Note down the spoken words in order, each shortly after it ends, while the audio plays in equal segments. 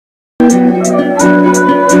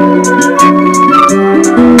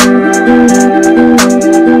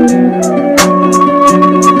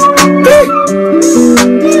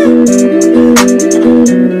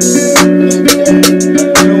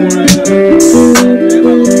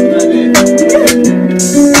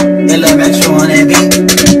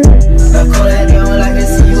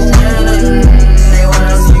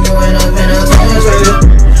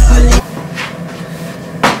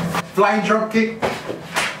Flying drop kick.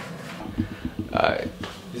 Alright.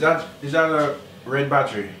 Is that a red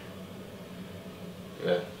battery?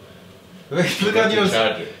 Yeah. Look at yours.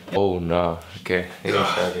 Oh no. Okay.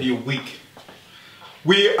 You're weak.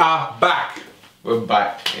 We are back. We're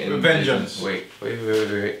back. In vengeance. Wait.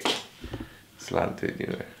 Slanted, you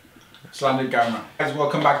know. Slanted camera. Guys,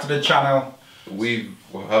 welcome back to the channel. We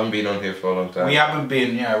haven't been on here for a long time. We haven't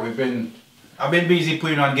been, yeah. I've been busy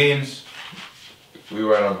putting on games. We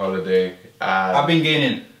went on holiday. I've been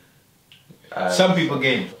gaining. Some people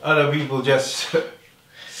gain. Other people just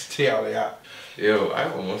stay out of that. Yo, I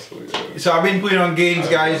almost forgot. So I've been putting on gains,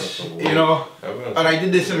 guys. You know, and I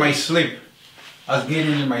did this in my sleep. I was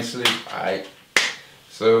gaining in my sleep. Alright.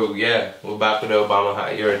 So yeah, we're back with the Obama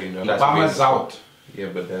hat. You already know. Obama's out. Yeah,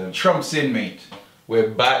 but then Trump's in, mate. We're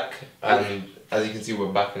back, and as you can see,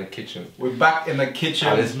 we're back in the kitchen. We're back in the kitchen.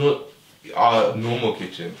 And it's not our normal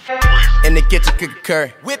kitchen. In the kitchen, cook a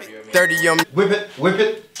curry. Whip it. 30 on me. Whip it, whip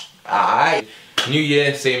it. Alright. New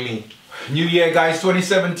year, same me. New year, guys,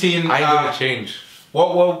 2017. I ain't gonna change.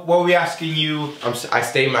 What are we asking you? I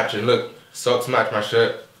stay matching. Look, socks match my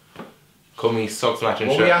shirt. Call me socks matching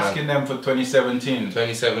shirt. What are we asking them for 2017?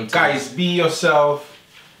 2017. Guys, be yourself.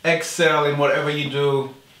 Excel in whatever you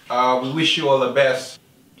do. We wish you all the best.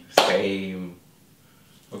 Same.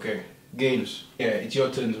 Okay, games. Yeah, it's your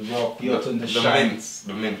turn to rock. Your turn to shine.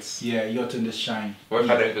 The mints. Yeah, your turn to shine. What if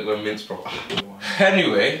I don't get the mints properly?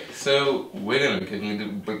 Anyway, so we're gonna be cooking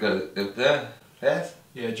the yes.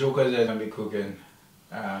 Yeah, Joker's gonna be cooking.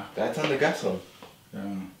 That's on the gas on.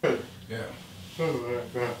 Yeah.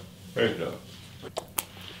 There you go.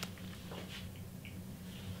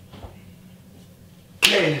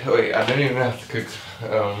 Okay, wait, I don't even have to cook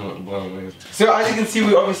bolognese. So as you can see,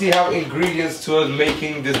 we obviously have ingredients towards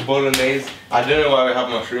making this bolognese. I don't know why we have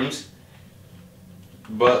mushrooms,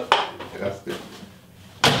 but that's good.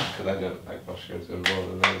 Because I don't like mushrooms in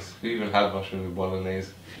bolognese. We even have mushrooms in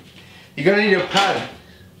bolognese. You're gonna need your pan.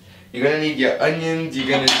 You're gonna need your onions, you're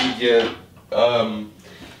gonna need your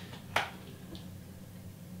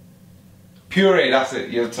puree, that's it,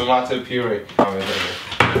 your tomato puree.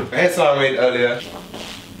 Here's what I made earlier.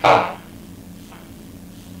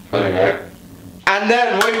 And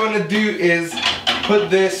then what you want to do is put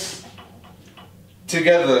this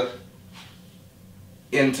together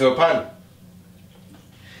into a pan.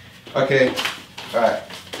 Okay, alright.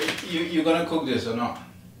 You're gonna cook this or not?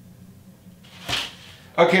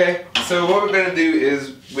 Okay, so what we're gonna do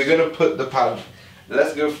is we're gonna put the pan.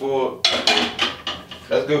 Let's go for.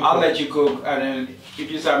 I'll let you cook, and then if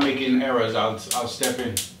you start making errors, I'll step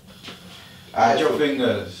in. With your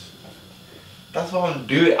fingers. That's what I'm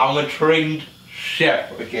doing. I'm a trained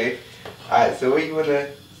chef. Okay. Alright, so what you wanna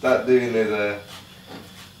start doing is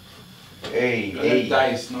hey.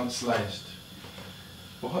 Diced, not sliced.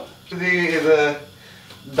 What? Do is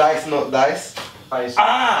dice, not dice. Dice.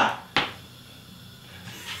 Ah!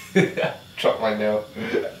 Chop my nail.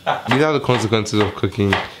 These are the consequences of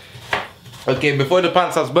cooking. Okay, before the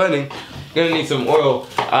pan starts burning, you're gonna need some oil,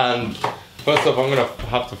 and first off I'm gonna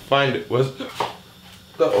have to find it. Where's the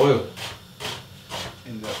oil?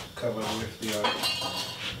 In the cover with the oil.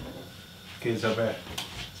 Kids are bad.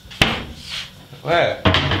 Where?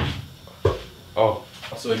 Oh.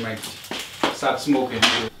 So it might start smoking.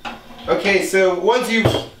 Okay, so once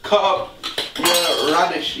you've cut up your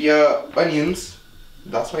radish, your onions,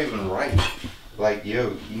 that's not even right. Like,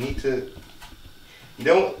 yo, you need to.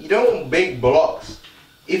 You don't bake blocks.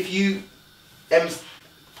 If you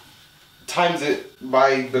times it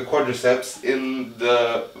by the quadriceps in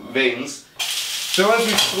the veins. So once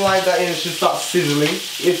you slide that in, it should start sizzling.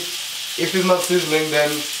 If it's not sizzling, then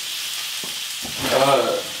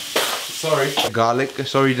sorry. Garlic.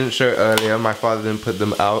 Sorry you didn't show it earlier. My father didn't put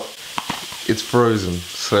them out. It's frozen,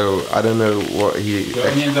 so I don't know what he. The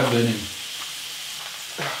onions are burning.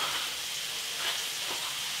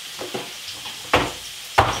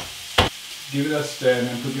 Give it a stir and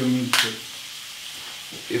then put your meat to it.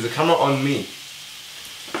 Is the camera on me?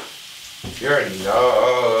 You already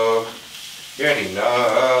know. You already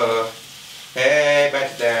know. Hey,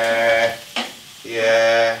 back there.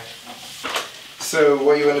 Yeah. So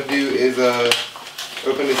what you want to do is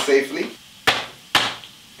open it safely.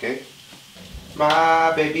 Okay.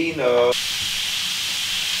 My baby no.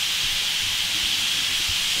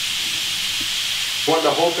 You want the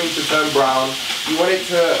whole thing to turn brown. You want it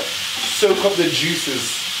to soak up the juices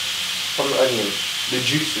from the onion. The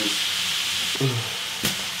juices.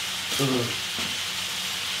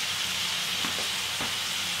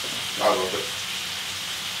 I love it.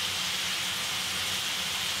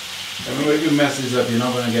 Remember, if you mess this up, you're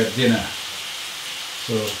not gonna get dinner.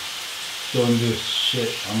 So don't do shit.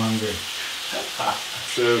 I'm hungry.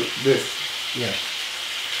 So this. Yeah.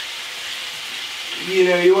 You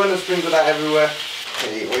know, you want to sprinkle that everywhere.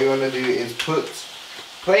 Okay, what you want to do is put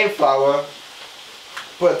plain flour.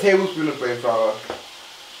 Put a tablespoon of plain flour.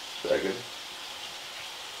 Very good.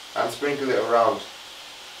 And sprinkle it around.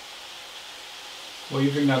 What do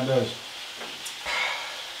you think that does?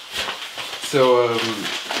 So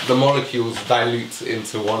the molecules dilute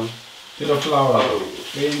into one. To the flour. Oh.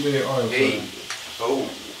 Get into the oil. Hey. Oh.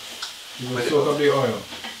 You will soak up the oil.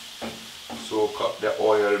 Soak up the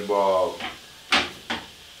oil, Bob.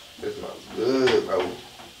 This smells good, bro.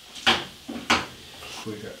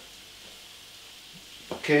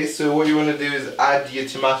 Okay, so what you want to do is add your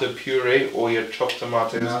tomato puree or your chopped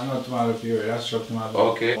tomatoes. No, that's not tomato puree, that's chopped tomato.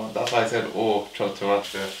 Okay, that's why I said chopped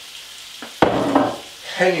tomato.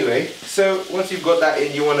 Anyway, so once you've got that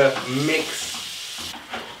in, you want to mix.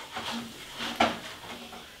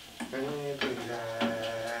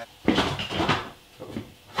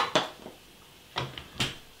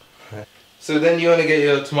 So then you want to get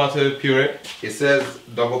your tomato puree. It says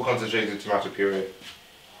double concentrated tomato puree.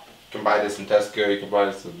 You can buy this in Tesco, you can buy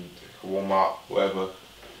this in Walmart,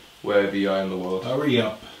 wherever you are in the world. Hurry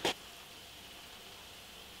up.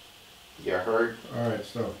 You heard? Alright,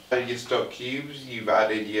 so. Added your stock cubes, you've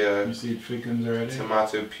added your You see it thickens already?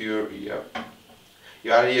 tomato puree, yep.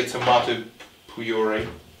 You added your tomato puree.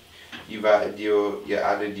 You added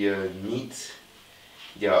your meat,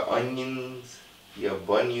 your onions, your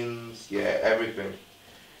bunions, yeah, everything.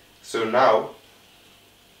 So now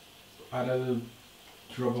add a little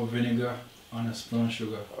drop of vinegar on a spoon of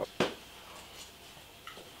sugar.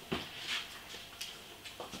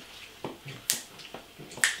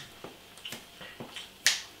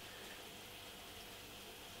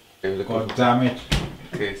 God damn it.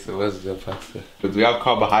 Okay, so where's the pasta? We have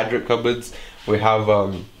carbohydrate cupboards. We have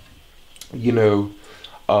you know,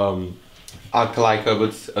 alkali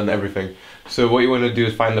cupboards and everything. So what you want to do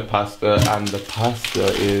is find the pasta, and the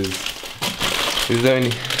pasta is this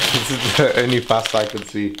is the only pasta I could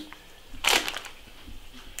see.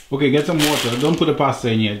 Okay, get some water. Don't put the pasta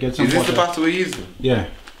in yet. Get some water. Is this the pasta we're using? Yeah.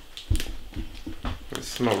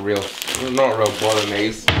 It's not real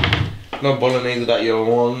bolognese. Not bolognese that you're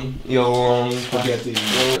on Spaghetti.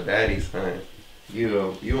 Daddy's son.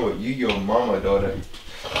 You your mama, daughter.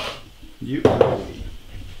 You.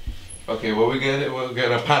 Okay, what we getting? We're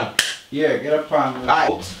getting a pan. Yeah, get a pan.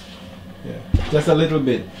 Right. Yeah, just a little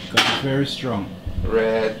bit, because it's very strong.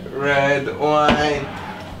 Red wine.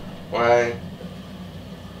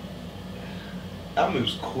 That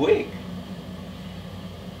moves quick.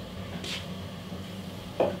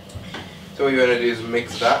 So what you're gonna do is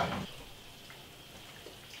mix that.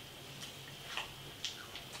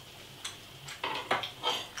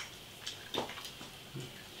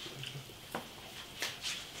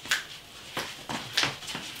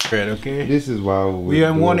 Okay. This is why we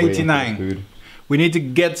are 189. We need to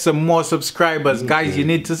get some more subscribers, guys. You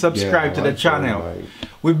need to subscribe to the channel.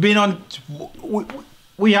 We've been on.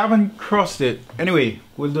 We haven't crossed it. Anyway,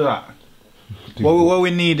 we'll do that. What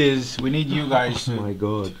we need is you guys. Oh my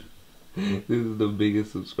god, this is the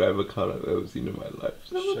biggest subscriber count I've ever seen in my life.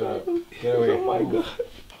 Shut up. Get away. Oh my god.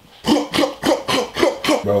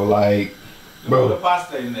 Bro, like, bro. Put the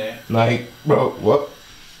pasta in there. Like, bro, what?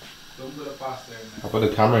 Don't put the pasta in there. I'll put the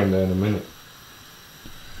camera in there in a minute.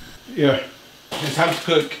 Yeah. It's time to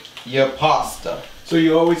cook your pasta. So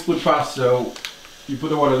you always put pasta, you put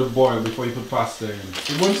the water to boil before you put pasta in.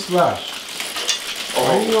 It won't splash. Oh.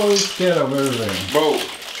 Why are you always scared of everything? Bro,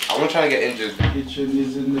 I want to try to get injured. The kitchen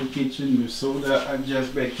is in the kitchen with soda and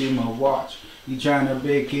just bake him a watch. You trying to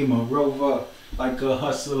bake him a rover like a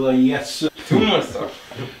hustler, yes sir. Too much stuff.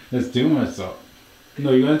 That's too much stuff.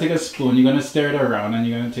 No, you're gonna take a spoon, you're gonna stir it around, and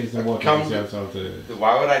you're gonna taste the water.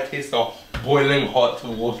 Why would I taste the boiling hot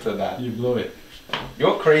water that? You blow it.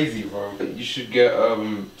 You're crazy, bro. You should get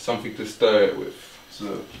something to stir it with.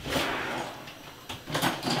 So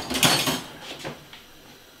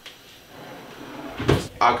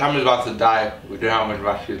our camera's about to die. We don't have much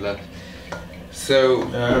battery left. So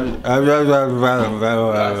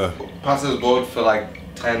pasta's boiled for like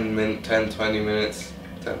 10, 20 minutes.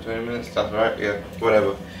 10, 20 minutes, that's right, yeah,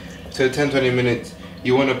 whatever. So 10, 20 minutes,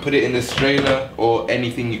 you want to put it in a strainer or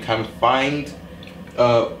anything you can find.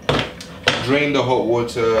 Drain the hot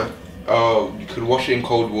water. You could wash it in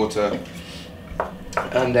cold water,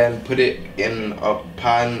 and then put it in a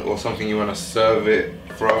pan or something you want to serve it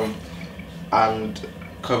from, and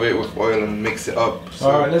cover it with oil and mix it up. So,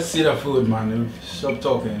 alright, let's see the food, man. Stop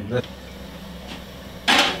talking.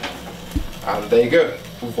 And there you go.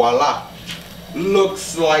 Voila.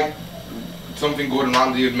 Looks like something Gordon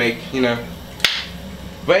Ramsay would make, you know.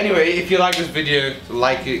 But anyway, if you like this video,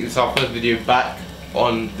 like it. It's our first video back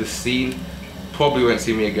on the scene. Probably won't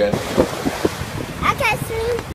see me again.